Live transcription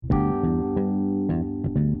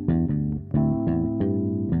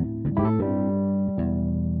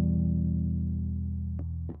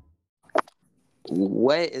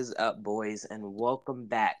What is up, boys, and welcome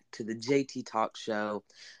back to the JtTalks show.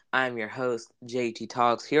 I'm your host,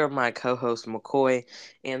 JtTalks. Here are my co-host McCoy,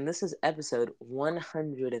 and this is episode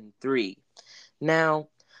 103. Now,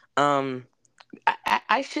 um,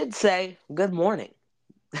 I should say good morning,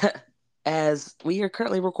 as we are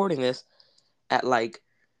currently recording this at like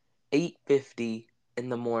 8:50 in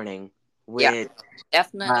the morning. Yeah, With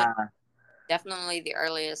definitely, uh, definitely the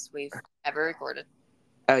earliest we've ever recorded.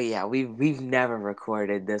 oh yeah, we've never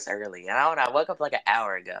recorded this early, and I don't know. I woke up like an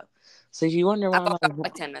hour ago. So if you wonder I why woke my up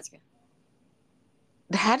like 10 minutes ago.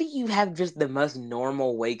 how do you have just the most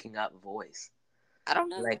normal waking up voice? I don't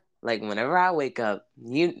know. Like whenever I wake up,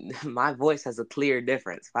 my voice has a clear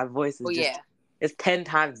difference. My voice is Well, just yeah, it's 10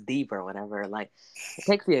 times deeper whenever like it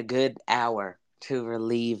takes me a good hour to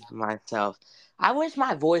relieve myself. I wish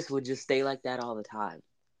my voice would just stay like that all the time.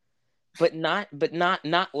 But not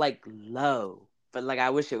like low, but like I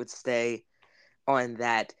wish it would stay on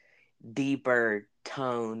that deeper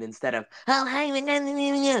tone instead of oh hey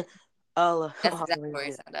oh that's exactly what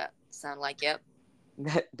you sound like. Yep.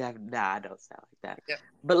 Nah, I don't sound like that. Yep.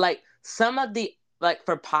 But like some of the like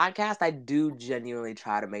for podcast, I do genuinely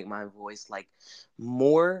try to make my voice like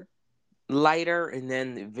more lighter, and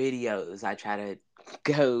then the videos I try to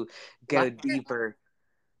go My, go deeper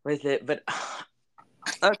with it. But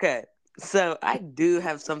okay, so I do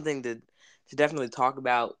have something to definitely talk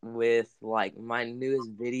about with like my newest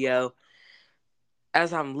video.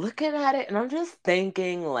 As I'm looking at it, and I'm just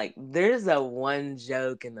thinking, like, there's a one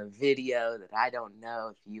joke in the video that I don't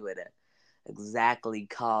know if you would exactly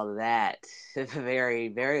call that very,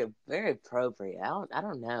 very, very appropriate. I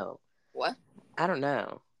don't know. what? I don't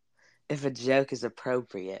know if a joke is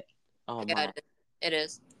appropriate. Oh Yeah, my, it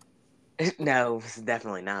is. no, it's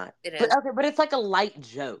definitely not. It But is. okay, but it's like a light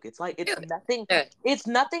joke. It's like Do it's it. nothing. Do it. It's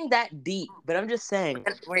nothing that deep. But I'm just saying,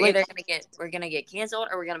 We're like, either gonna get canceled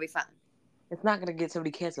or we're gonna be fine. it's not gonna get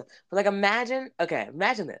somebody canceled. But like, imagine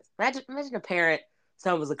this. Imagine a parent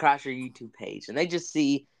stumbles across your YouTube page and they just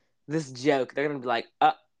see this joke. They're gonna be like,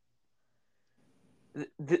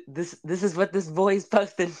 this is what this voice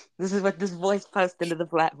posted. This is what this voice posted to the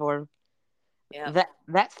platform. Yep.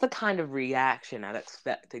 That's the kind of reaction I'd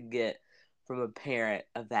expect to get from a parent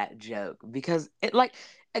of that joke, because it like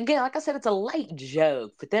again, like I said, it's a light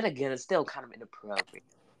joke, but then again, it's still kind of inappropriate.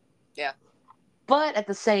 Yeah. But at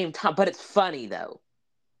the same time, but it's funny though.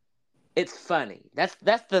 It's funny. That's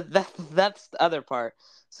the other part.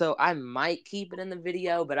 So I might keep it in the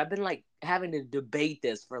video, but I've been like having to debate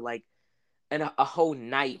this for like a whole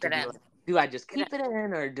night Keep to it be in. like, do I just Keep it in. keep it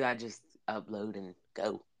in or do I just upload and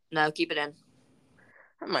go? No, keep it in.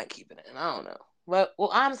 I might keep it in. I don't know. Well,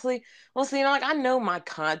 honestly, well, see, like I know my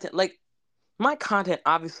content, like my content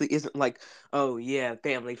obviously isn't like, oh yeah,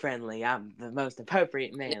 family friendly. I'm the most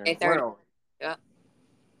appropriate man in the 8:30. world. Yep.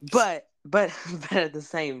 But but at the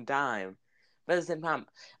same time,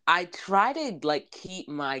 I try to like keep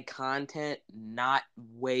my content not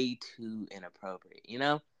way too inappropriate.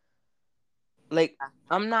 Like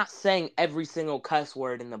I'm not saying every single cuss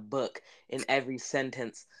word in the book in every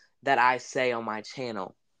sentence that I say on my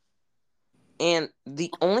channel. And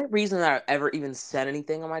the only reason that I ever even said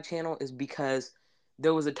anything on my channel is because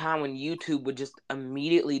there was a time when YouTube would just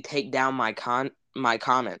immediately take down my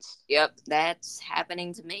comments. Yep. That's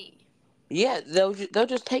happening to me. Yeah, they'll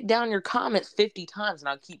just take down your comments 50 times, and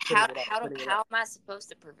I'll keep How putting it up, how do putting it how up. am I supposed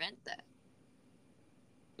to prevent that?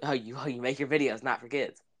 Oh, you make your videos not for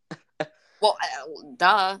kids. Well,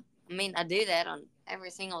 duh. I mean, I do that on every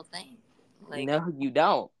single thing. Like, No, you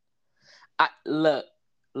don't. I look.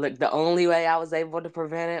 The only way I was able to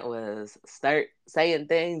prevent it was start saying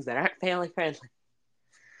things that aren't family friendly,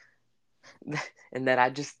 and that I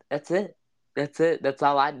just that's it. That's it. That's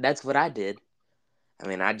all I. That's what I did. I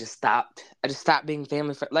mean, I just stopped. I just stopped being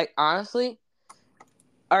family friendly. Like honestly,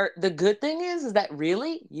 or the good thing is that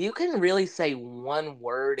really you can really say one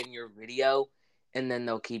word in your video, and then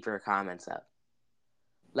they'll keep your comments up.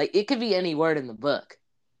 Like it could be any word in the book,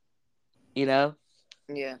 you know.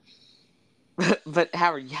 yeah, But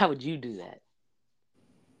how would you do that?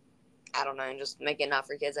 I don't know, and just make it not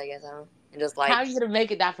for kids, I guess. I don't know. And just How like, are you gonna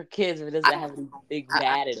make it not for kids if it I doesn't don't, have anything I,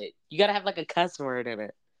 bad in it? You gotta have like a cuss word in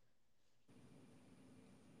it.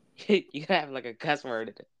 You gotta have like a cuss word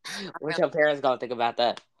in it. I'm What's really, your parents gonna think about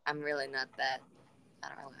that? I'm really not that. I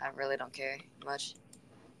don't know. I really don't care much.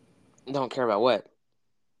 Don't care about what?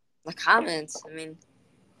 The comments. I mean,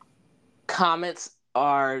 Comments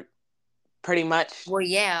are pretty much well,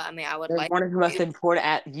 yeah. I mean, I would they're like one of the most to. important.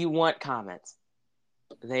 You want comments?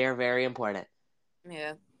 They are very important.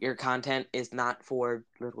 Yeah. Your content is not for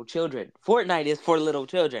little children. Fortnite is for little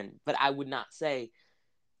children, but I would not say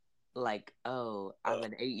like, oh, I'm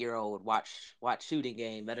an 8-year-old. Watch shooting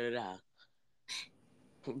game. Da, da, da.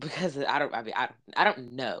 Because I don't. I mean, I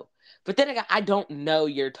don't know. But then again, I don't know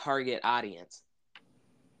your target audience.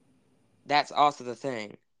 That's also the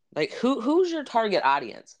thing. Like, who's your target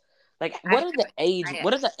audience? Like, I what are the haven't. age?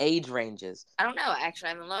 What are the age ranges? I don't know. Actually,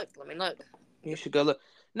 I haven't looked. Let me look. You should go look.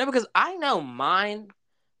 No, because I know mine.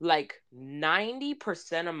 Like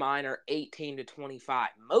 90% of mine are 18 to 25.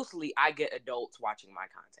 Mostly, I get adults watching my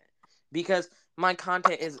content because my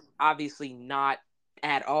content is obviously not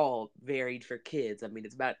at all varied for kids. I mean,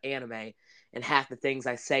 it's about anime, and half the things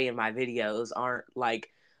I say in my videos aren't like,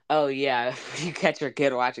 oh yeah, if you catch your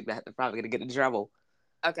kid watching that, they're probably gonna get in trouble.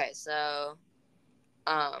 Okay, so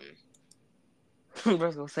um, I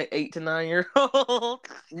was gonna say 8 to 9 year old.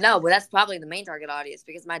 no, but that's probably the main target audience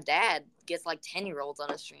because my dad gets like 10-year-olds on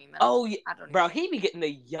his stream, and Oh yeah, I don't even. bro, he be getting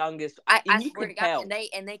the youngest, I and you swear to can God, tell.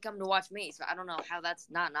 and they come to watch me, so I don't know how that's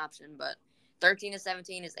not an option. But 13 to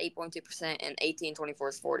 17 is 8.2%, and 18 to 24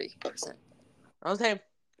 is 40%. I was saying,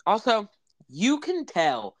 also, you can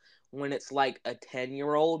tell when it's like a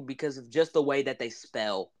 10-year-old because of just the way that they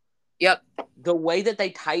spell. Yep. The way that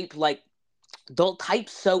they type, like, they'll type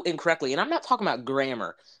so incorrectly. And I'm not talking about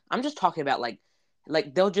grammar. I'm just talking about, like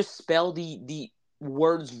they'll just spell the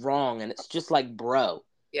words wrong, and it's just like, bro.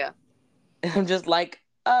 Yeah. And I'm just like,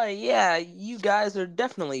 yeah, you guys are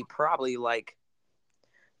definitely probably, like,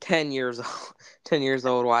 10 years old, 10 years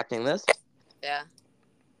old watching this. Yeah.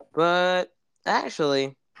 But,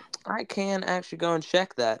 actually, I can actually go and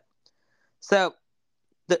check that. So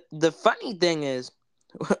the funny thing is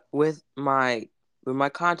with my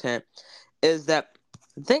content is that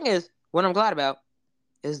the thing is what I'm glad about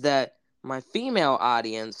is that my female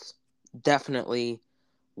audience definitely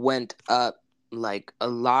went up like a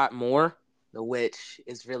lot more, which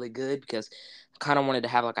is really good because I kind of wanted to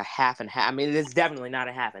have like a half and half. I mean, it's definitely not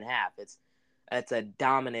a half and half. It's a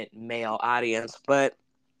dominant male audience, but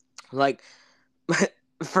like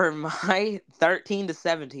for my 13 to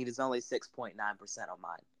 17 is only 6.9% on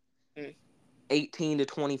mine. Mm. 18 to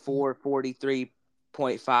 24,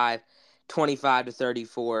 43.5, 25 to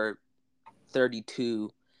 34,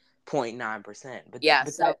 32.9%. But Yeah.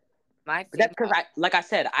 but So that my but that's because female. I like I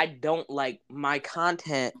said, I don't like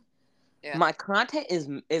Yeah. my content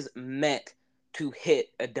is meant to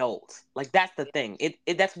hit adults. Like that's the thing. It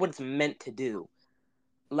that's what it's meant to do.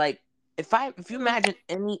 Like if you imagine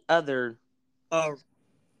any other Oh.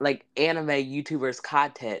 like anime YouTubers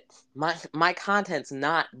content, my content's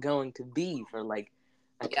not going to be for like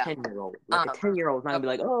a Yeah. 10-year-old. Like a Um. 10-year-old's not So, gonna be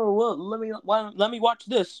like, oh well, let me watch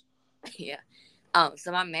this. yeah.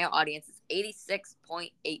 So my male audience is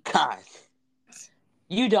 86.8%. God,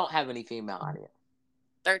 you don't have any female audience.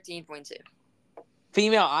 13.2.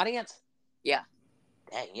 Female audience? Yeah.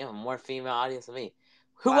 Dang, you have more female audience than me.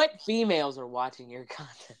 Wow. What females are watching your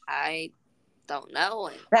content? I don't know.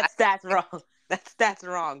 And That's wrong. That's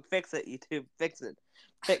wrong. Fix it, YouTube. Fix it.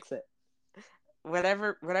 Fix it.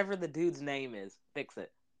 Whatever the dude's name is, fix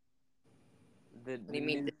it. what The do you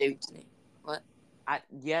mean new the dude's name? What?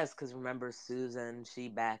 yes, because remember Susan, she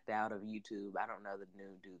backed out of YouTube. I don't know the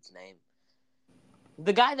new dude's name.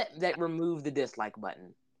 The guy that removed the dislike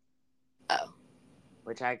button, Oh.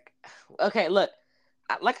 which okay, look,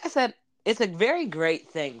 like I said, it's a very great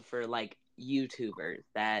thing for like YouTubers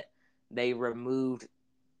that they removed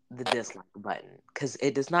the dislike button because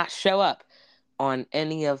it does not show up on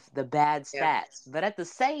any of the bad Yeah. stats. But at the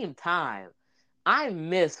same time, I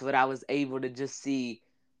miss what I was able to just see.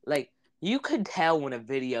 Like, you could tell when a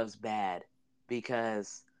video's bad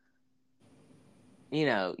because, you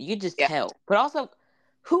could just Yeah. tell. But also,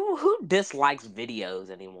 who dislikes videos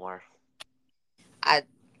anymore? I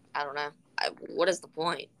I don't know. What is the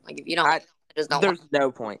point? Like if you don't, I I just don't like. There's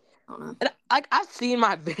no point. I don't know. And like I've seen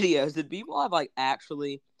my videos and people have like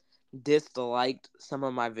actually disliked some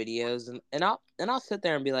of my videos and I'll sit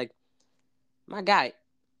there and be like, my guy,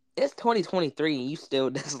 it's 2023 and you still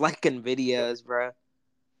disliking videos, bro.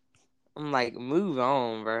 I'm like, move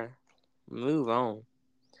on, bro. Move on.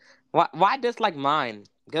 Why dislike mine?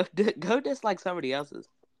 Go dislike somebody else's.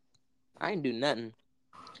 I didn't do nothing.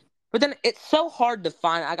 But then it's so hard to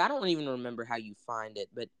find. Like I don't even remember how you find it,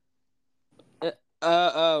 but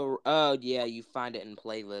oh yeah, you find it in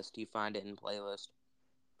playlist. You find it in playlist.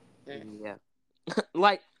 Mm. Yeah.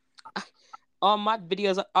 Like on my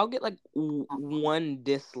videos, I'll get like one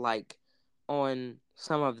dislike on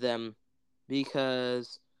some of them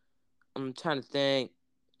because I'm trying to think.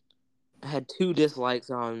 I had two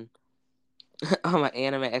dislikes on on my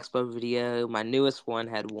Anime Expo video. My newest one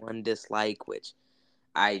had one dislike, which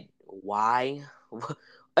why?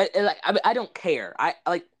 Like I don't care. I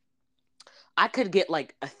like I could get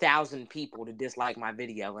like 1,000 people to dislike my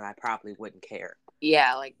video, and I probably wouldn't care.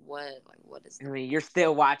 Yeah, like what? Like what is I that? mean, you're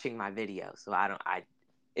still watching my video, so I don't.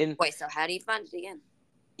 And Wait, so how do you find it again?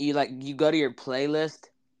 you go to your playlist,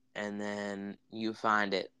 and then you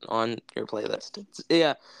find it on your playlist.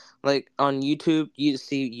 Yeah, like on YouTube, you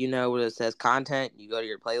see, where it says content. You go to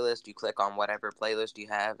your playlist, you click on whatever playlist you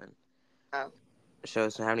have, and Oh, it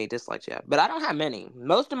shows how many dislikes you have. But I don't have many.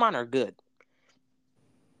 Most of mine are good.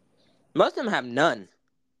 Most of them have none.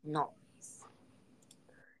 no.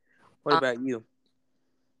 What about you?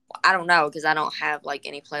 I don't know because I don't have like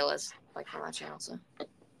any playlists like for my channel. So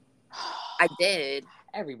I did.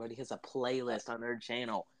 Everybody has a playlist on their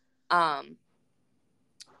channel. Um.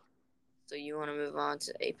 So you want to move on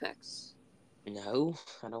to Apex? No,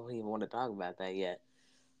 I don't even want to talk about that yet.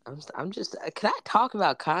 I'm just. Can I talk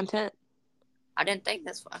about content? I didn't think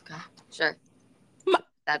this. Okay, sure. My,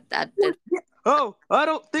 That did. oh, I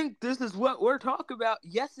don't think this is what we're talking about.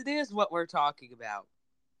 Yes, it is what we're talking about.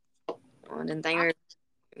 I didn't think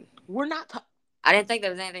We're not. I didn't think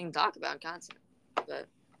there was anything to talk about in content, but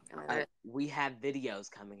we have videos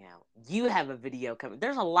coming out. You have a video coming.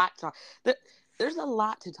 There's a lot to. There's a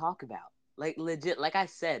lot to talk about. Like legit, like I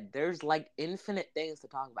said, there's like infinite things to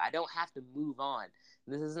talk about. I don't have to move on.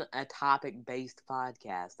 This isn't a topic-based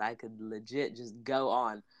podcast. I could legit just go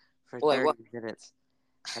on for 30 minutes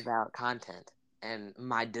about content and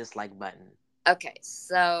my dislike button. Okay,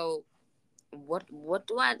 so what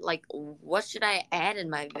do I like? What should I add in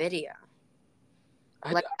my video?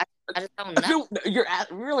 Like I just don't know. You're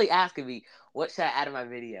really asking me what should I add in my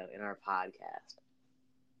video in our podcast?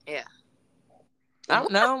 Yeah, I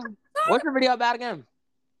don't know. What's your video about again?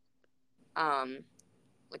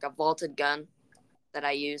 Like a vaulted gun that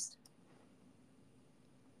I used.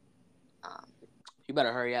 You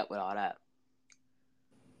better hurry up with all that.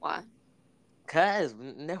 Why? Cause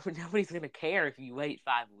nobody's gonna care if you wait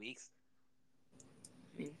 5 weeks.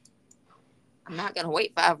 I mean, I'm not gonna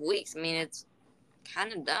wait 5 weeks. I mean, it's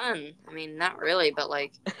kind of done. I mean, not really, but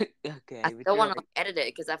like, okay. I still want to edit it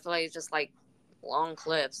because I feel like it's just like long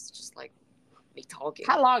clips, just like me talking.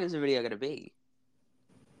 How long is the video gonna be?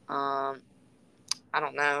 I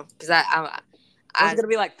don't know because It's gonna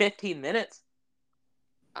be like 15 minutes.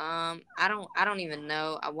 I don't even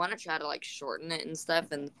know. I want to try to like shorten it and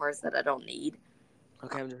stuff and the parts that I don't need.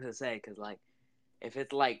 Okay, I'm just gonna say because like if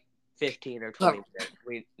it's like 15 or 20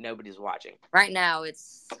 minutes, nobody's watching. Right now it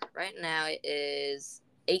is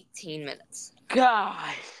 18 minutes.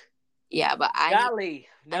 Gosh. Yeah, but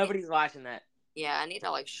nobody's watching that. Yeah, I need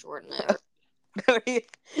to like shorten it.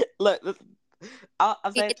 Look, I'll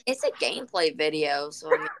say it's a gameplay video, so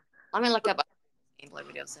I mean, let me look up a gameplay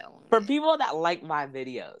video. For people that like my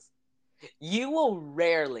videos, you will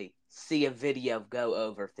rarely see a video go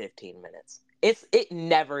over 15 minutes. It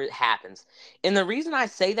never happens. And the reason I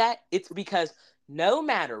say that, it's because no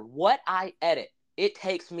matter what I edit, it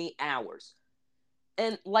takes me hours.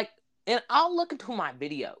 And I'll look into my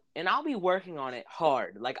video and I'll be working on it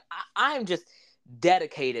hard. Like I'm just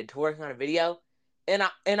dedicated to working on a video. And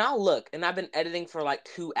I'll look and I've been editing for like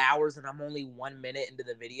 2 hours and I'm only 1 minute into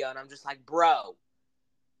the video and I'm just like, bro,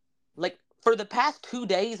 like for the past 2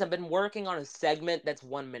 days I've been working on a segment that's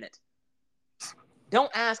 1 minute.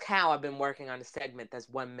 Don't ask how I've been working on a segment that's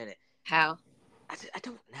 1 minute. How? I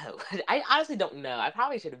don't know. I honestly don't know. I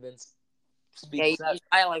probably should have been speaking up.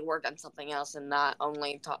 I like work on something else and not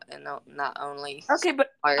only talk and not only. Okay,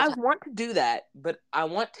 but I want to do that. But I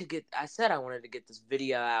said I wanted to get this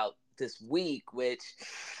video out this week, which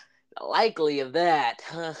likely of that,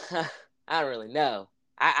 I don't really know.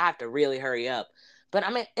 I have to really hurry up. But I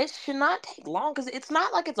mean, it should not take long because it's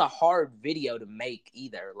not like it's a hard video to make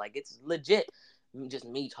either. Like it's legit just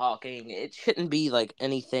me talking. It shouldn't be like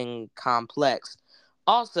anything complex.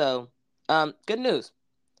 Also, good news.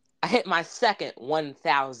 I hit my second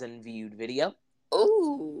 1,000 viewed video.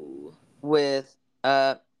 Ooh. With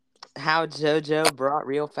how JoJo brought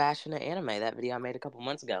real fashion to anime. That video I made a couple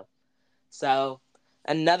months ago. So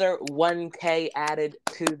another 1K added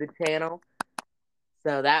to the channel.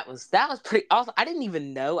 So that was pretty awesome. I didn't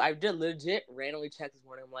even know. I just legit randomly checked this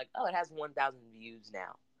morning. I'm like, oh, it has 1,000 views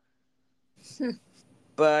now.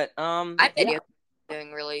 But my video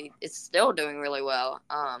it's still doing really well.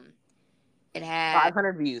 It had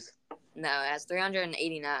 500 views. No, it has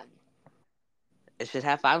 389. It should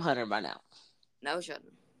have 500 by now. No, it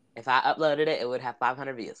shouldn't. If I uploaded it, it would have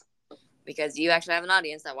 500 views. Because you actually have an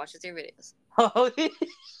audience that watches your videos.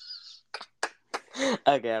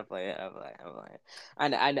 Okay, I'm playing. I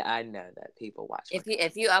know that people watch. If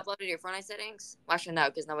you uploaded your Fortnite settings, well, actually no,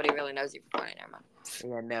 because nobody really knows you for Fortnite. Never mind.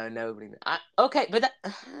 Yeah, no, nobody. Okay, but that,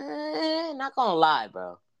 not gonna lie,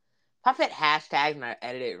 bro. if I fit hashtags and I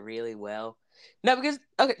edit it really well. No, because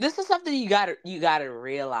okay, this is something you gotta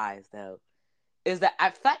realize though, is that I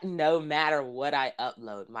feel like no matter what I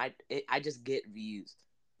upload, I just get views.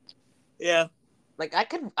 Yeah. Like I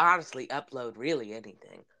could honestly upload really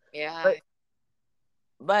anything, Yeah. but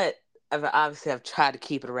but obviously I've tried to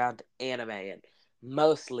keep it around anime, and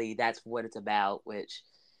mostly that's what it's about, which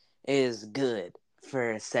is good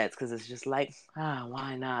for sets because it's just like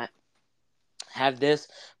why not have this?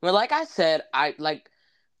 But like I said, I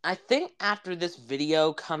think after this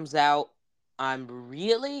video comes out, I'm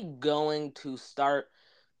really going to start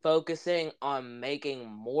focusing on making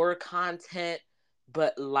more content,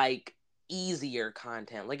 but like easier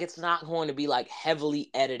content. Like it's not going to be like heavily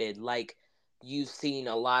edited like you've seen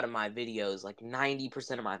a lot of my videos, like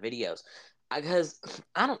 90% of my videos. Because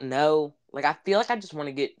I don't know, like I feel like I just want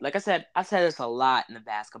to get, like I said this a lot in the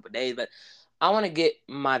past couple of days, but I want to get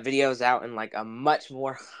my videos out in like a much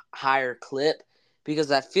more higher clip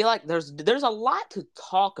because I feel like there's a lot to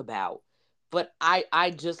talk about, but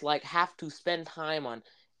I just like have to spend time on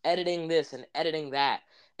editing this and editing that,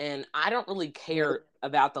 and I don't really Yeah. care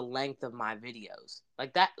about the length of my videos.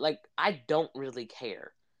 Like that, like I don't really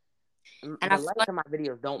care. And The length of my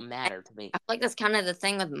videos don't I matter to me. feel like that's kind of the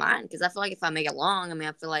thing with mine because I feel like if I make it long, I mean,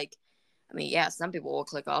 I feel like, I mean, yeah, some people will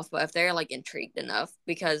click off, but if they're like intrigued enough,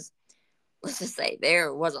 because let's just say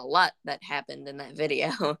there was a lot that happened in that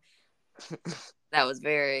video that was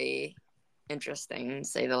very interesting, to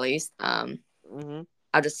say the least. Hmm.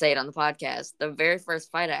 I'll just say it on the podcast. The very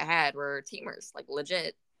first fight I had were teamers, like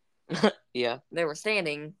legit. Yeah. They were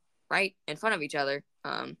standing right in front of each other.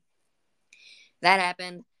 That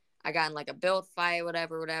happened. I got in like a build fight,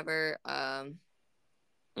 whatever, whatever.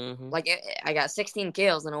 Hmm. I got 16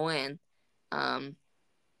 kills and a win. Um,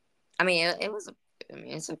 I mean, it was. I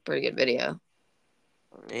mean, it's a pretty good video.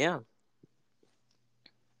 Yeah.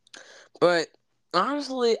 But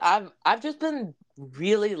honestly, I've just been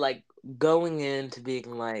really like going into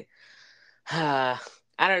being like, I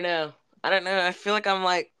don't know. I don't know. I feel like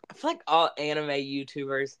all anime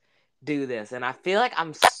YouTubers do this, and I feel like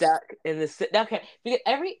I'm stuck in this. Okay, because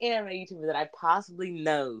every anime YouTuber that I possibly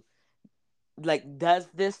know like does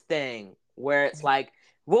this thing where it's like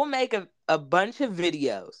we'll make a bunch of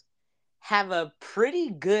videos, have a pretty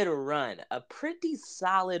good run, a pretty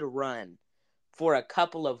solid run for a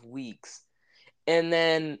couple of weeks, and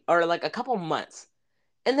then or like a couple months,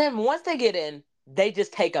 and then once they get in, they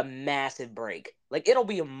just take a massive break. Like it'll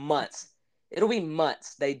be months. It'll be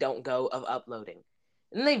months they don't go of uploading.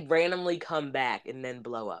 And they randomly come back and then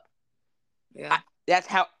blow up. Yeah. That's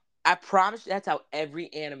how I promise you, that's how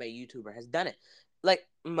every anime YouTuber has done it. Like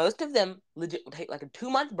most of them legit will take like a 2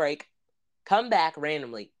 month break, come back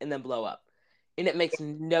randomly, and then blow up. And it makes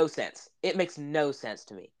no sense. It makes no sense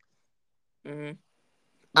to me. Mm-hmm.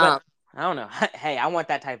 But I don't know. Hey, I want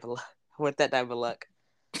that type of luck. I want that type of luck.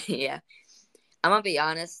 Yeah. I'm gonna be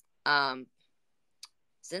honest.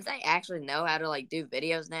 Since I actually know how to like do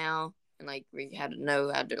videos now and like how to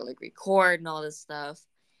know how to like record and all this stuff,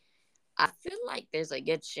 I feel like there's a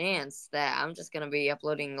good chance that I'm just gonna be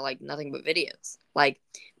uploading like nothing but videos. Like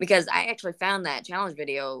because I actually found that challenge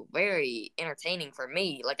video very entertaining for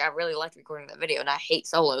me. Like I really liked recording that video, and I hate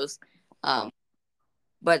solos. Oh.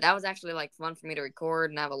 But that was actually like fun for me to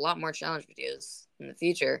record, and I have a lot more challenge videos in the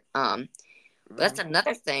future. But that's Mhm.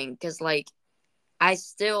 another thing because like I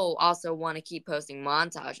still also want to keep posting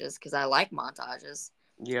montages because I like montages.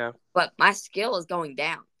 Yeah. But my skill is going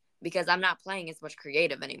down because I'm not playing as much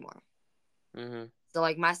creative anymore. Mhm. So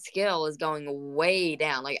like my skill is going way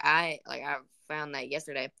down. I found that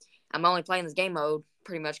yesterday. I'm only playing this game mode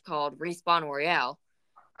pretty much called Respawn Royale,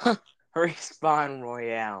 Respawn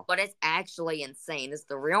Royale. but it's actually insane. It's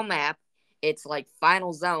the real map. It's like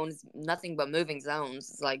final zones, nothing but moving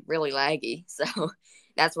zones. It's like really laggy. So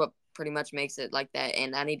that's what pretty much makes it like that.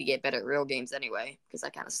 And I need to get better at real games anyway because I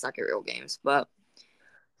kind of suck at real games. But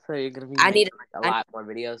So you're gonna be I making need like a I lot more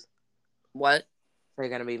videos. what So you're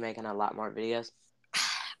gonna be making a lot more videos.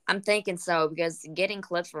 I'm thinking so because getting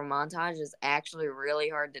clips for montage is actually really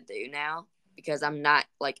hard to do now because I'm not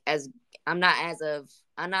as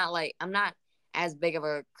big of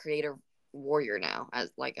a creative warrior now as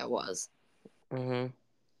like I was. Mhm.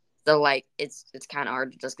 So like it's kind of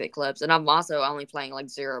hard to just get clips, and I'm also only playing like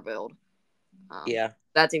zero build. Yeah.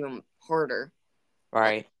 That's even harder. Like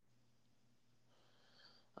Right.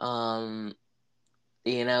 Um.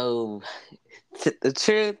 You know, the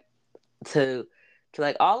truth to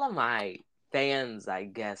like all of my fans, I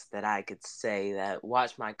guess that I could say that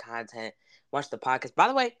watch my content, watch the podcast. By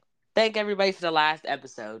the way, thank everybody for the last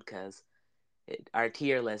episode because our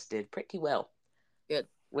tier list did pretty well, good.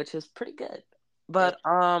 which is pretty good. Yep. But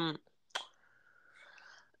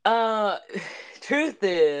Uh, truth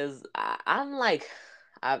is, I'm like,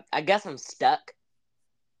 I guess I'm stuck.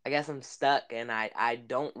 I guess I'm stuck, and I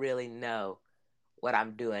don't really know what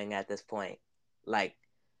I'm doing at this point. Like,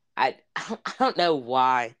 I don't know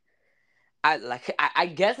why.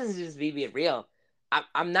 I guess this is just me being real.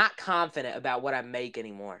 I'm not confident about what I make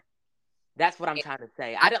anymore. That's what I'm Yeah, trying to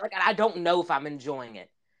say. I I don't know if I'm enjoying it.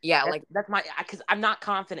 yeah, That's my because I'm not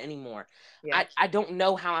confident anymore. yeah. I don't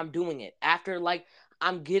know how I'm doing it. After like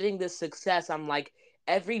I'm getting this success, I'm like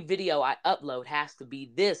every video I upload has to be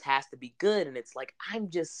this, has to be good, and it's like I'm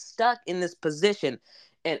just stuck in this position,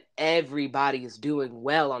 and everybody is doing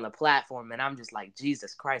well on the platform, and I'm just like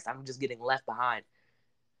Jesus Christ, I'm just getting left behind.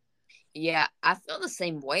 Yeah, I feel the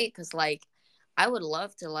same way because, like, I would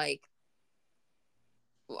love to, like,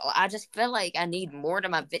 well, I just feel like I need more to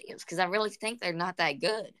my videos because I really think they're not that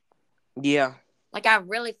good. Yeah. Like, I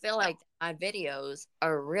really feel like my videos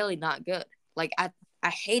are really not good. Like, I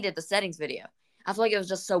hated the settings video. I feel like it was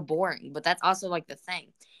just so boring, but that's also, like, the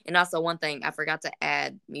thing. And also, one thing, I forgot to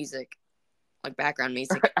add music, like background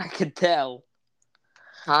music. I could tell.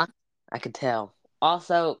 Huh? I could tell.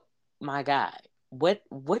 Also, my guy, what's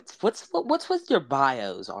with your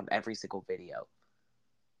bios on every single video?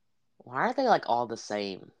 Why are they like all the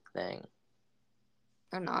same thing?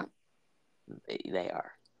 They're not. They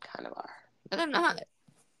are, kind of are. No, they're not. I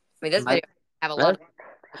mean, this Most, video I have a lot most,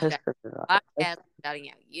 of most, podcast shouting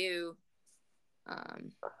out you.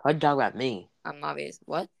 why'd you talk about me? I'm obvious.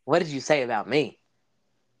 What? What did you say about me?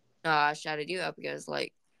 I shouted you out because,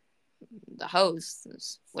 like, the host,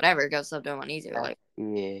 whatever, goes sub to him on easier, like,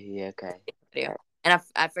 Yeah, okay. video. Okay. And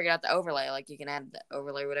I figured out the overlay. Like, you can add the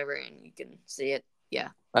overlay, whatever, and you can see it. Yeah.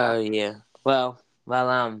 Oh yeah. Well,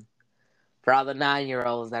 for all the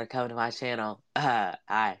 9-year-olds that are coming to my channel, hi,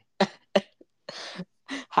 hi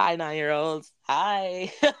 9-year-olds,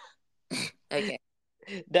 hi. Okay.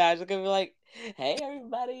 Dash is gonna be like, "Hey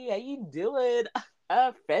everybody, how you doing?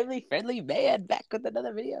 Friendly man back with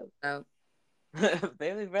another video. So,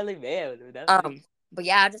 Family friendly man with another video." um, but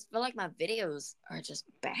yeah, I just feel like my videos are just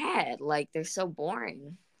bad. Like, they're so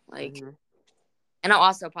boring. Like, Hmm. and I'll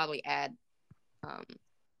also probably add, um,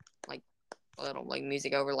 like, a little, like,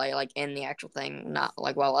 music overlay, like, in the actual thing, not,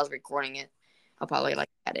 like, while I was recording it. I'll probably, like,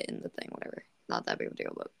 add it in the thing, whatever. Not that big of a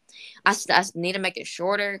deal, but I need to make it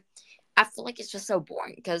shorter. I feel like it's just so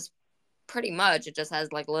boring because pretty much it just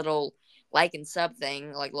has, like, little like and sub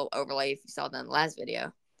thing, like, little overlay if you saw that in the last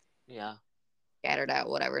video. Yeah. Scattered out,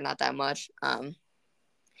 whatever, not that much.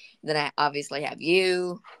 Then I obviously have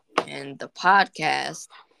you and the podcast,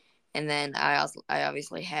 and then I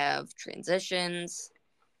obviously have transitions,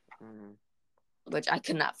 Hmm. which I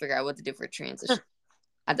could not figure out what to do for transition.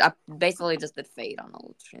 I basically just did fade on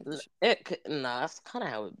all the transitions. That's kind of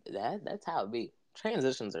how that's how it be.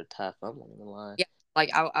 Transitions are tough. I'm not gonna lie. Yeah,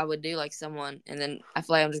 like I would do like someone, and then I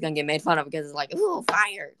feel like I'm just gonna get made fun of because it's like, ooh,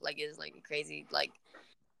 fire, like it's like crazy, like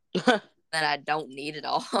that I don't need it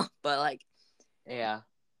all, but Yeah.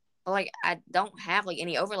 like I don't have like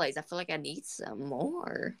any overlays. I feel like I need some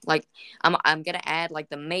more. Like I'm gonna add like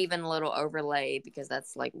the Maven little overlay because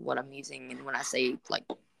that's like what I'm using, and when I say like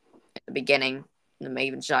at the beginning, the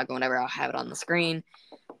Maven shotgun, whenever I'll have it on the screen.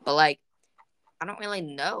 But like I don't really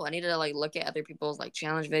know. I need to like look at other people's like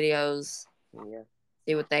challenge videos, Yeah.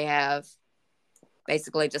 see what they have.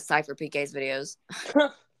 Basically, just Cypher PK's videos.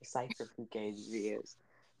 Cipher PK's videos.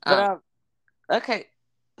 But Um, okay.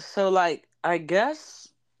 So like, I guess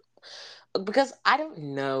because I don't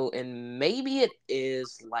know, and maybe it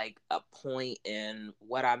is like a point in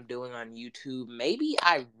what I'm doing on YouTube. Maybe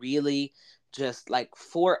I really just like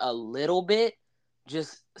for a little bit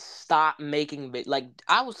just stop making like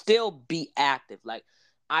I will still be active. Like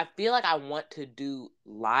I feel like I want to do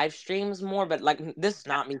live streams more, but like this is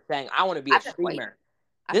not me saying I want to be a I've been waiting. streamer.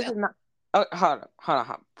 I This feel is not. Oh, hold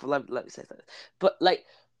on. Let me say something. But like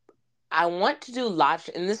I want to do live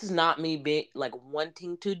and this is not me being like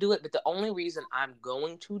wanting to do it, but the only reason I'm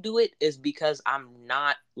going to do it is because I'm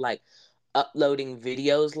not like uploading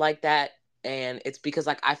videos like that, and it's because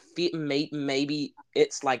like I feel maybe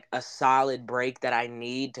it's like a solid break that I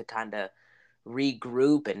need to kind of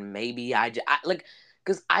regroup, and maybe I like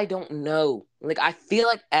because I don't know, like I feel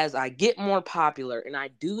like as I get more popular and I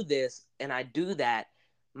do this and I do that,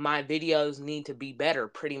 my videos need to be better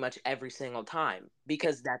pretty much every single time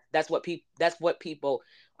because that's what people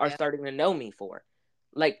are yeah, starting to know me for.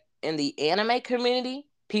 Like in the anime community,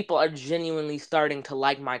 people are genuinely starting to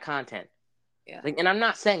like my content. yeah. Like, and I'm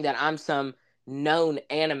not saying that I'm some known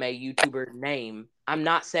anime YouTuber name. I'm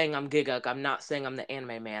not saying I'm Giguk. I'm not saying I'm the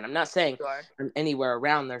anime man. I'm not saying You are. I'm anywhere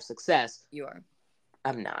around their success. You are.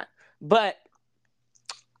 I'm not. But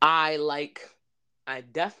I like I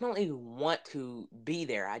definitely want to be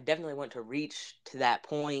there. I definitely want to reach to that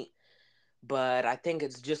point, but I think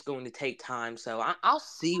it's just going to take time. So I'll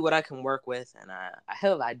see what I can work with, and I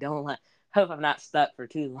hope I don't hope I'm not stuck for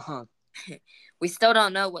too long. We still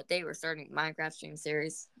don't know what day we're starting Minecraft stream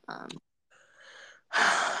series.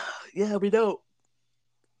 Yeah, we don't.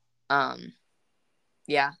 Um,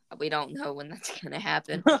 yeah, we don't know when that's gonna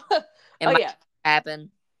happen. It Oh might yeah.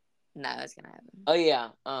 happen. No, it's gonna happen. Oh yeah.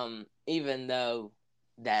 Even though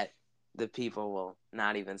that the people will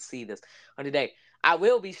not even see this on today, I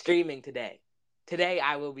will be streaming today. Today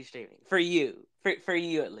I will be streaming for you, for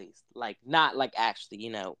you at least. Like not like actually,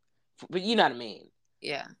 but you know what I mean.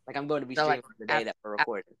 Yeah. Like I'm going to be So streaming like the day that we're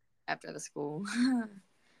recording. after the school.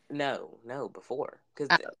 No, before because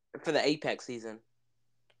Oh, for the Apex season.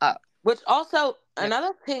 oh, Which also yep.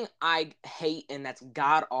 another thing I hate and that's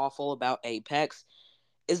god awful about Apex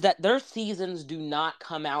is that their seasons do not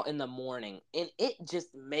come out in the morning, and it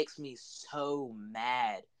just makes me so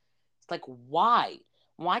mad. It's like, why?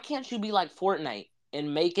 Why can't you be like Fortnite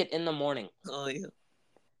and make it in the morning? Oh yeah.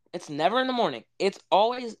 It's never in the morning. It's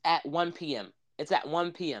always at 1 p.m. It's at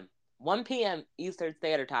 1 p.m. 1 p.m. Eastern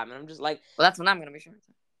Standard Time, and I'm just like, Well, that's when I'm gonna be sure.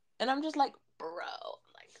 bro,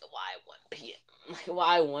 like, why 1 p.m.? Like,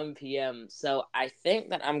 why 1 p.m.? So I think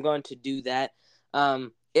that I'm going to do that.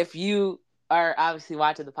 If you are obviously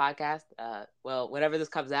watching the podcast, well, whenever this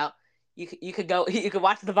comes out, you could go, you could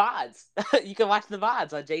watch the VODs. You can watch the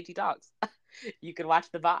VODs on JtTalks. You can watch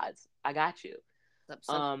the VODs. I got you.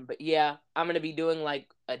 But yeah, I'm gonna be doing like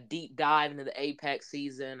a deep dive into the Apex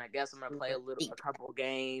season. I guess I'm gonna play a couple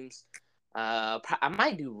games. I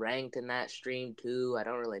might do ranked in that stream too. I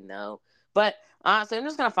don't really know, but honestly, I'm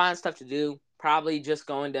just gonna find stuff to do. Probably just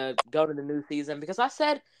going to go to the new season because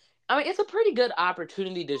I mean, it's a pretty good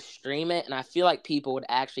opportunity to stream it, and I feel like people would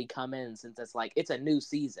actually come in since it's a new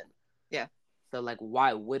season. Yeah. So like,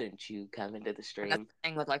 why wouldn't you come into the And that's stream? the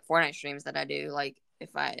thing with like Fortnite streams that I do. Like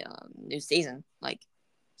if I new season, like,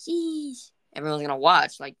 sheesh, everyone's gonna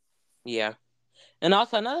watch. Like, Yeah. And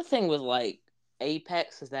also another thing with like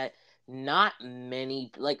Apex is that not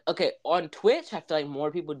many like okay, on Twitch I feel like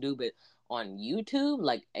more people do, but on YouTube,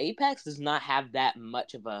 like Apex does not have that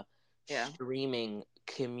much of a yeah, streaming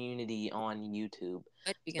community on YouTube.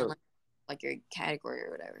 but you can So like your category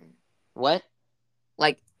or whatever. what?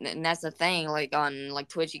 Like, and that's the thing. Like on like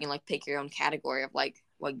Twitch, you can like pick your own category of like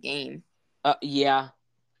what game. Yeah,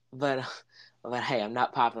 but but hey, I'm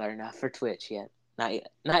not popular enough for Twitch yet. Not yet.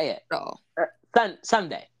 Not yet. At all.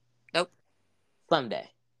 Someday. Nope. Someday.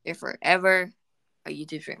 You're forever a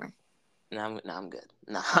YouTube streamer. No, I'm good.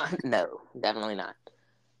 No, no, definitely not.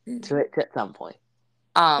 Twitch at some point.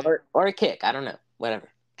 Um. Or a kick. I don't know. Whatever.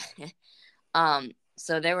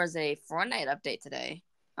 So there was a Fortnite update today.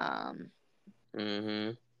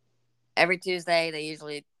 Mm-hmm. Every Tuesday they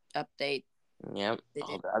usually update. Yep. They All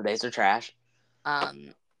did. the updates are trash.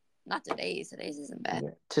 Not today's. Today's isn't bad. Yeah.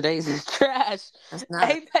 Today's is trash. That's not.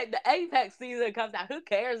 The Apex season comes out. Who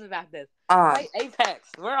cares about this? Um. Play Apex.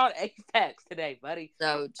 We're on Apex today, buddy.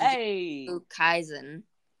 So Hey. Jujutsu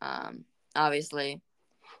Kaisen. Obviously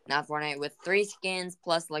not Fortnite with 3 skins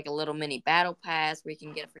plus like a little mini battle pass where you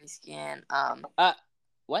can get a free skin.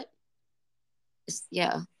 What?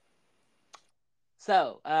 Yeah.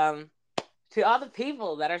 So, to all the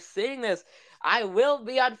people that are seeing this, I will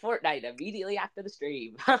be on Fortnite immediately after the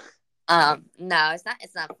stream. No, it's not.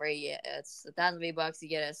 It's not free yet. It's 1,000 V-Bucks. You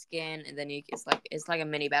get a skin, and then it's like a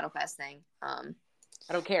mini battle pass thing. I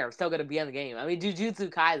don't care. I'm still gonna be on the game. I mean, Jujutsu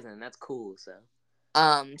Kaisen. That's cool. So So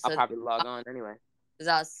I'll probably log on anyway. there's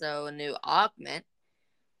also a new augment.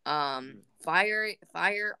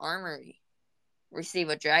 Fire Armory. Receive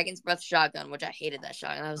a Dragon's Breath shotgun, which I hated that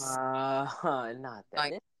shotgun. That was not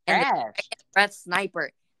that. It's and the trash. Dragon's Breath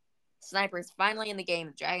sniper. Sniper is finally in the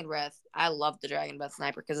game. Dragon Breath. I love the Dragon Breath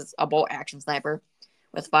sniper because it's a bolt action sniper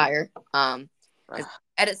with fire. It's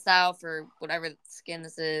edit style for whatever skin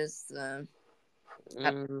this is.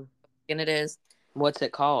 Skin it is. What's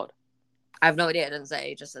it called? I have no idea. It doesn't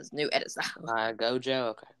say. It just says new edit style. Gojo.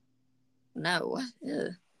 Okay. No. Ugh.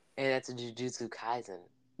 Hey, that's a Jujutsu Kaisen.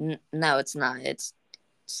 No, it's not. It's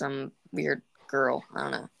some weird girl. I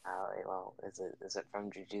don't know. Oh, well, is it from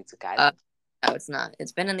Jujutsu Kaisen? No, it's not.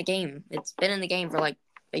 It's been in the game. It's been in the game for like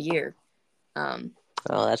a year. Oh,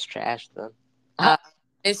 that's trash then.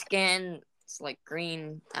 New skin. It's like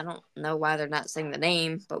green. I don't know why they're not saying the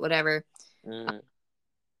name, but whatever.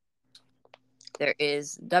 There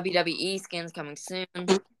is WWE skins coming soon.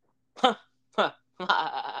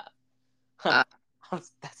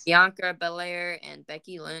 Bianca Belair and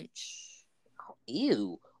Becky Lynch. Oh,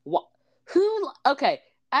 ew. What? Who? Okay,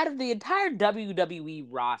 out of the entire WWE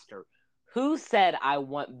roster, Who said I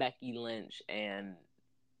want Becky Lynch and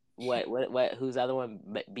what? Who's the other one?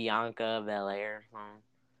 Bianca Belair.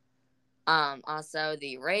 Also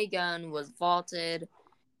the ray gun was vaulted.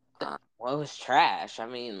 Well, it was trash. I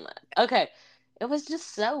mean, okay, it was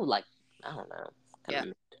just so like I don't know. Yeah.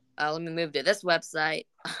 Kinda Let me move to this website.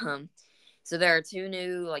 So there are two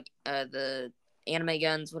new the anime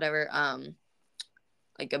guns, whatever.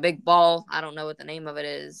 Like a big ball. I don't know what the name of it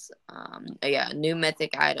is. Yeah, new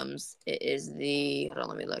mythic items. It is the hold on,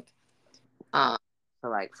 let me look. so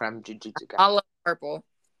like from Jujutsu Kaisen. Hollow purple.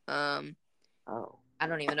 Oh, I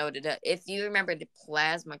don't even know what it does. If you remember the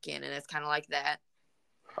plasma cannon, it's kind of like that.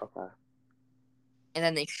 okay. And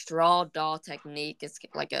then the straw doll technique is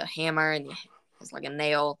like a hammer and it's like a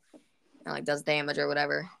nail and like does damage or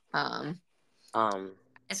whatever.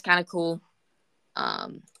 It's kind of cool.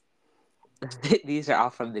 These are all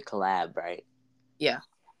from the collab, right? Yeah.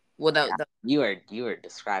 Well, Yeah. You are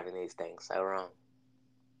describing these things so wrong.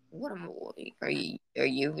 what are you doing it? Are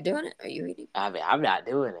you reading? I mean, I'm not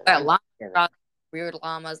doing it. Got llamas, weird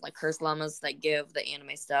llamas, like cursed llamas that give the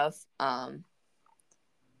anime stuff.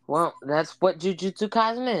 Well, that's what Jujutsu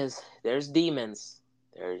Kaisen is. There's demons.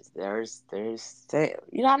 There's.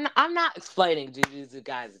 I'm not explaining Jujutsu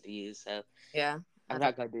Kaisen to you, so Yeah. I'm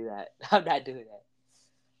not gonna do that. I'm not doing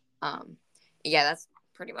that. Yeah, that's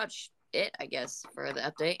pretty much it, I guess, for the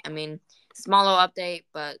update. I mean, small little update,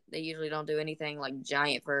 but they usually don't do anything like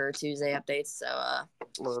giant for Tuesday updates. So,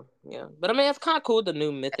 Well, yeah, but I mean, it's kind of cool the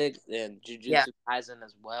new mythics and yeah, Jujutsu Kaisen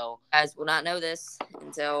as well. guys will not know this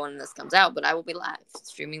until when this comes out, but I will be live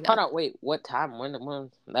streaming Hold that. on, wait, what time? When the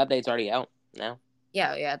update's already out now?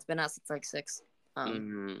 Yeah, it's been out since like 6.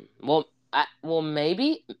 Well,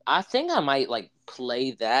 maybe I think I might like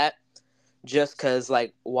play that just cause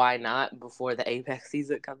like why not before the Apex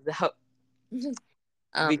season comes out? Because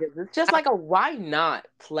it's just like a why not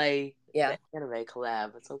play yeah, the anime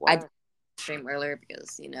collab? It's a I why. did stream earlier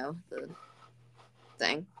because the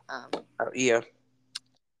thing. Oh yeah.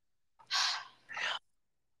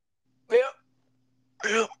 Yeah.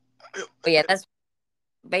 Yeah. But yeah, that's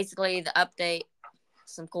basically the update.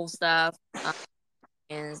 Some cool stuff. And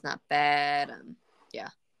it's not bad. Yeah.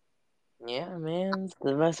 Yeah, man, it's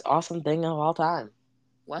the most awesome thing of all time.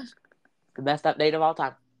 What? The best update of all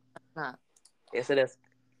time. Not Yes, it is.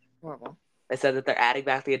 horrible. They said that they're adding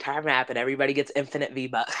back the entire map and everybody gets infinite V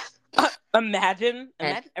Bucks. Imagine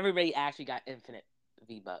everybody actually got infinite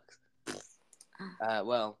V Bucks.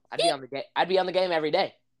 Well, I'd be on the game. I'd be on the game every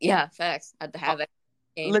day. Yeah, facts. I'd have that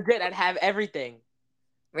game. Legit, I'd have everything.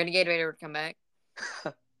 Renegade Raider would come back.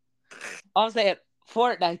 All I'm saying,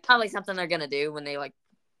 Fortnite. Probably something they're gonna do when they like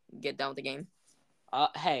get done with the game.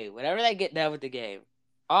 Hey, whenever they get done with the game,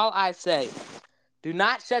 all I say, do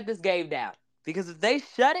not shut this game down. Because if they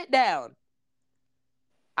shut it down,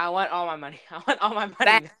 I want all my money. I want all my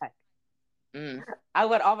money back. I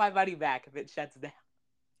want all my money back if it shuts down.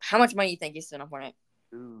 How much money do you think you spent on Fortnite?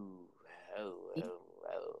 Ooh,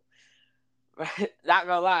 not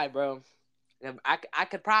gonna lie, bro. I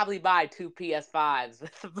could probably buy 2 PS5s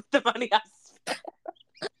with the money I spent.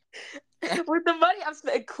 With the money I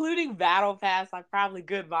spent, including Battle Pass, I probably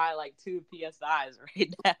could buy like 2 PS5s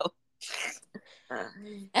right now.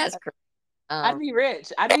 That's crazy. I'd be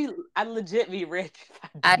rich. I'd legit be rich.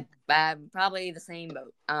 I'd probably the same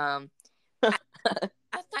boat. I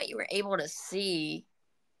thought you were able to see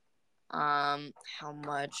how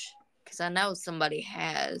much, because I know somebody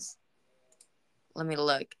has. Let me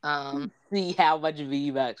look. See how much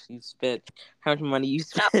V-Bucks you spent, how much money you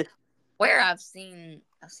spent. Where I've seen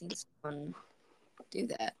someone do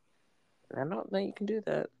that. I don't think you can do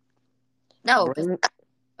that. No, because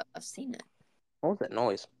I've seen it. What was that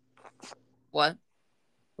noise? What? What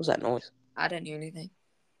was that noise? I didn't hear anything.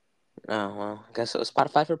 Oh well, I guess it was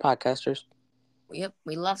Spotify for podcasters. Yep,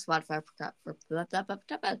 we love Spotify for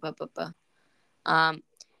I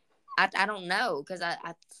don't know because I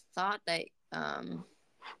thought that I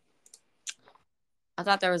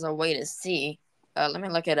thought there was a way to see. Let me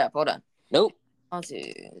look it up. Hold on. Nope.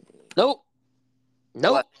 Nope.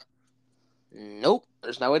 Nope. What? Nope.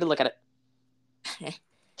 There's no way to look at it.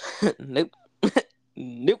 Nope.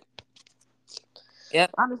 Nope.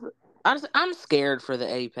 Yep. Honestly, I'm scared for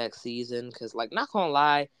the Apex season because, like, not gonna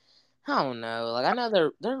lie, I don't know. Like, I know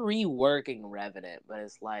they're reworking Revenant, but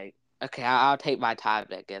it's like, okay, I'll take my time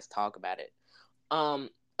to, I guess, talk about it.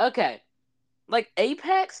 Okay, like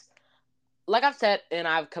Apex, like I've said and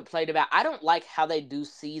I've complained about, I don't like how they do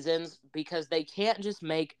seasons because they can't just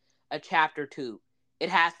make a chapter 2. It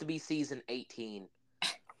has to be season 18.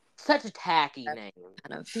 Such a tacky name.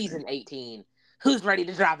 Season 18. Who's ready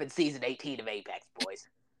to drop in season 18 of Apex, boys?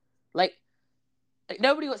 Like, Like,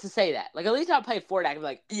 nobody wants to say that. Like, at least I'll play Fortnite and be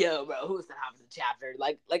like, yo, bro, who's the top of the chapter?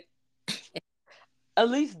 Like, at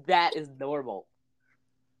least that is normal.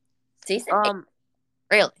 Season 8.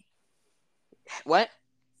 Really? What?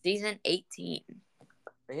 Season 18.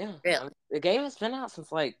 Yeah. Really? The game has been out since,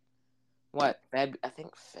 like, what? I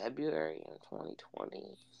think February in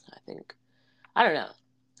 2020. I think. I don't know.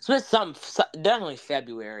 It's been definitely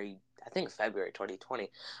February. I think February 2020.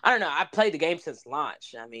 I don't know. I played the game since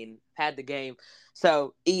launch. I mean, had the game.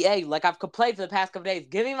 So, EA, like I've complained for the past couple days,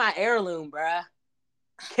 give me my heirloom, bruh.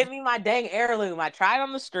 Give me my dang heirloom. I tried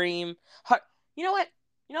on the stream. You know what?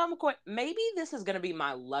 I'm going. Maybe this is going to be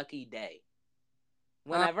my lucky day.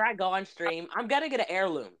 Whenever I go on stream, I'm going to get an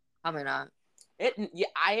heirloom. Probably not. Yeah,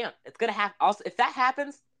 I am. It's going to happen. Also, if that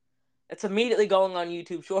happens, it's immediately going on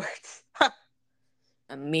YouTube Shorts.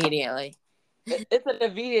 Immediately. It's an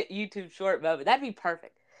immediate YouTube short moment. That'd be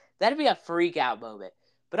perfect. That'd be a freak out moment.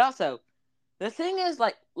 But also, the thing is,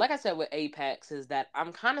 like I said with Apex, is that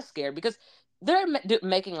I'm kind of scared because they're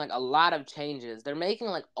making like a lot of changes. They're making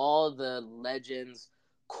like all the legends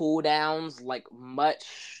cooldowns like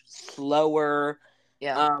much slower.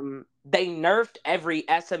 Yeah. They nerfed every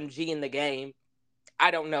SMG in the game.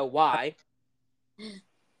 I don't know why.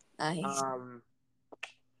 Nice.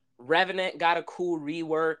 Revenant got a cool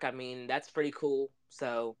rework. I mean, that's pretty cool.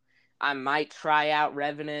 So I might try out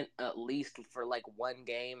Revenant at least for like one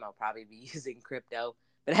game. I'll probably be using crypto.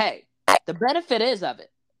 But hey, the benefit is of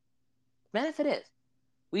it. Benefit is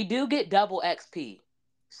we do get double XP.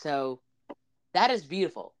 So that is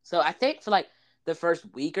beautiful. So I think for like the first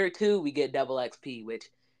week or two, we get double XP, which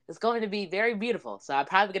is going to be very beautiful. So I'm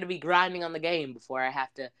probably going to be grinding on the game before I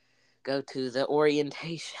have to go to the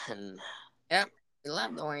orientation. Yep. We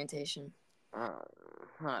love the orientation. I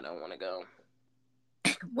don't want to go.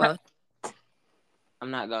 Well,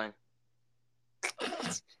 I'm not going.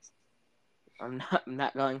 I'm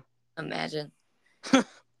not going. Imagine.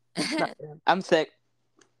 I'm sick.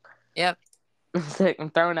 Yep. I'm sick.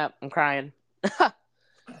 I'm throwing up. I'm crying.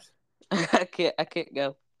 I can't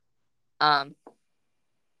go. I'm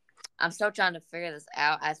still trying to figure this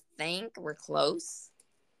out. I think we're close.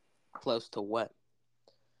 Close to what?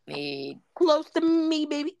 Me. Close to me,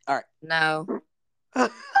 baby. All right. No.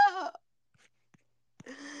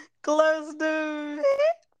 Close to me.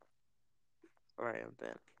 All right,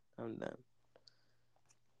 I'm done.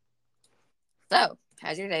 So,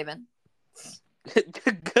 how's your day been?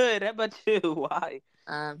 Good. How about you? Why?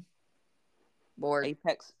 Bored.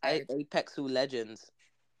 Apex Who Legends.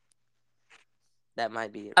 That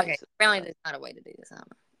might be it. Okay, apparently there's not a way to do this. I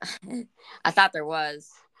don't know. I thought there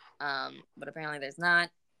was, but apparently there's not.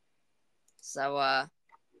 So,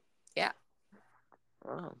 yeah.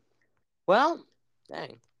 Oh. Well,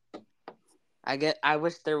 dang. I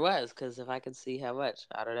wish there was, because if I could see how much,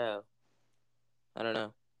 I don't know.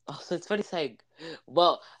 Oh, so it's funny saying,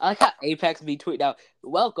 well, I like how Apex be tweeting out,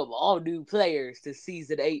 welcome all new players to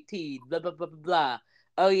Season 18, blah, blah, blah, blah, blah.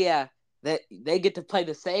 Oh, yeah, they get to play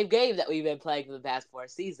the same game that we've been playing for the past 4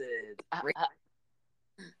 seasons.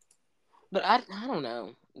 But I don't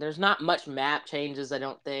know. There's not much map changes, I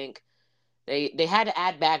don't think. They had to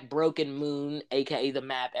add back Broken Moon, aka the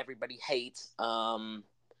map everybody hates.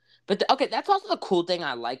 But okay, that's also the cool thing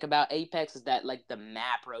I like about Apex is that like the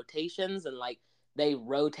map rotations and like they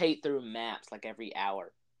rotate through maps like every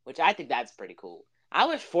hour, which I think that's pretty cool. I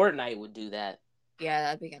wish Fortnite would do that. Yeah,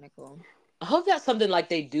 that'd be kind of cool. I hope that's something like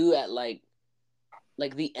they do at like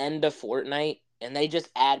the end of Fortnite and they just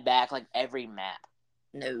add back like every map.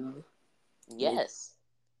 No. Yes.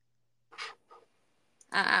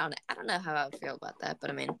 I don't know how I would feel about that, but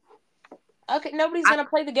I mean, okay, nobody's gonna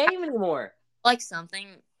play the game anymore. Like something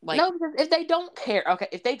like no, because if they don't care, okay,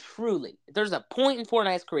 if there's a point in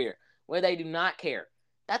Fortnite's career where they do not care.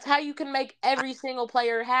 That's how you can make every single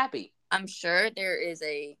player happy. I'm sure there is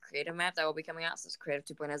a creative map that will be coming out since Creative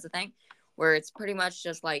 2.0 is a thing, where it's pretty much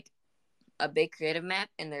just like a big creative map,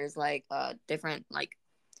 and there's like different like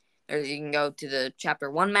you can go to the chapter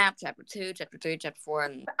 1 map, chapter 2, chapter 3, chapter 4,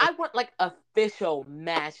 and I want like official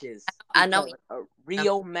matches. I know a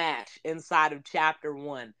real match inside of chapter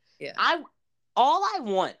 1. Yeah. All I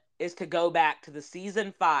want is to go back to the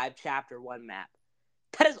season 5 chapter 1 map.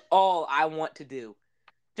 That is all I want to do.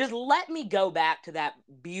 Just let me go back to that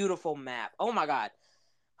beautiful map. Oh my god.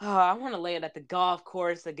 Oh, I want to land at the golf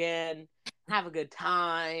course again. Have a good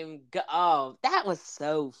time. Oh, that was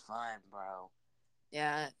so fun, bro.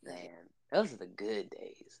 Yeah, man. Those are the good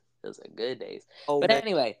days. Oh, but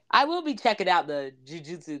anyway, I will be checking out the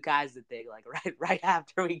Jujutsu Kaisen thing like right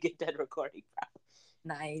after we get done recording.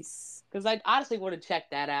 Nice. Because I honestly want to check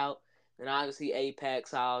that out. And obviously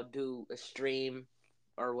Apex, I'll do a stream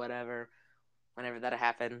or whatever whenever that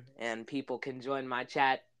happen and people can join my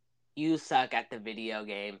chat. You suck at the video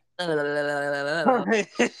game. You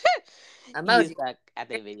Emoji. suck at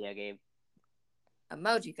the video game.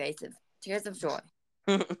 Emoji face of tears of joy.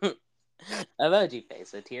 Emoji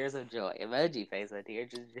face with tears of joy. Emoji face with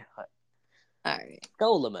tears of joy. All right.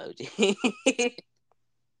 Skull emoji. Full face.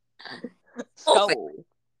 Skull.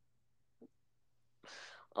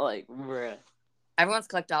 Like, bruh. Everyone's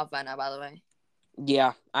clicked off by now, by the way.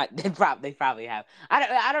 Yeah, they probably have.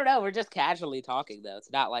 I don't know. We're just casually talking though.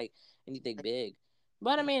 It's not like anything big.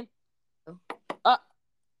 But I mean, uh,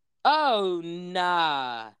 oh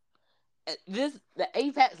nah. The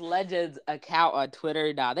Apex Legends account on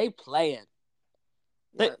Twitter. Nah, they playing.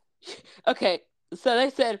 They, What? okay, so they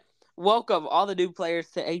said, "Welcome all the new players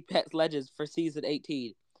to Apex Legends for season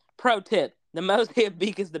 18. Pro tip: the most hit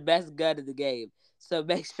beak is the best gun in the game, so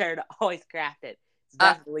make sure to always craft it. It's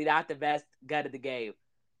definitely not the best gun in the game."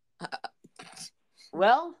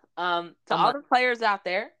 Well, to all the players out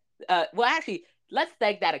there, well, actually, let's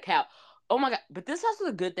thank that account. Oh my god! But this is also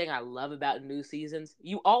the good thing I love about new seasons.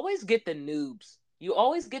 You always get the noobs. You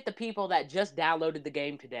always get the people that just downloaded the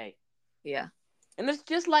game today. Yeah. And it's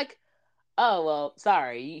just like, oh well,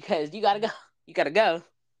 sorry, because you gotta go. You gotta go.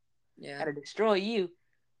 Yeah. Gotta destroy you.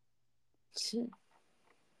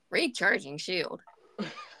 Recharging shield.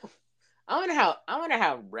 I wonder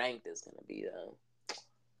how ranked is gonna be though.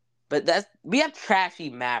 But we have trashy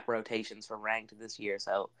map rotations for ranked this year,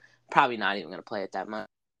 so probably not even gonna play it that much.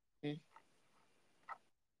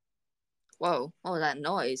 Whoa! What was that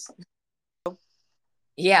noise?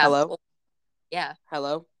 Yeah. Hello. Yeah.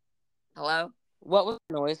 Hello. Hello. What was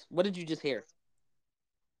the noise? What did you just hear?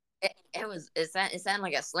 It sounded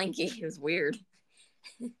like a slinky. It was weird.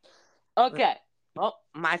 Okay. Well,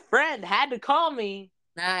 my friend had to call me.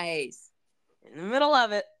 Nice. In the middle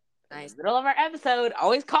of it. Nice. In the middle of our episode.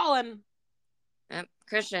 Always calling. Yep.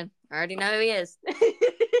 Christian. I already know who he is.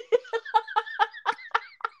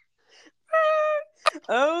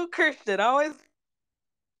 Oh, Christian. Always.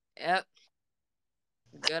 Yep.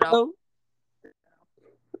 Good old.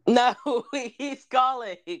 No, he's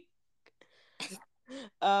calling.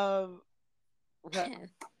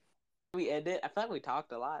 We end it. I feel like we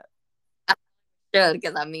talked a lot. Should,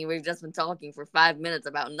 because I mean we've just been talking for 5 minutes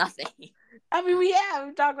about nothing. I mean, we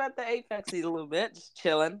talked about the Apex season a little bit, just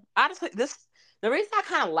chilling. Honestly, the reason I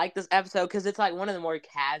kind of like this episode because it's like one of the more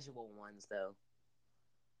casual ones, though.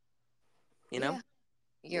 You know,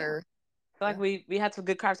 I feel like we had some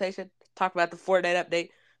good conversation. Talked about the Fortnite update.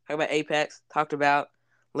 Talked about Apex. Talked about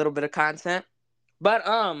a little bit of content. But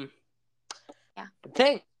I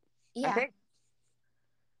think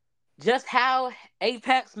just how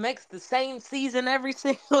Apex makes the same season every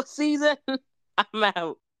single season. I'm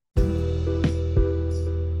out.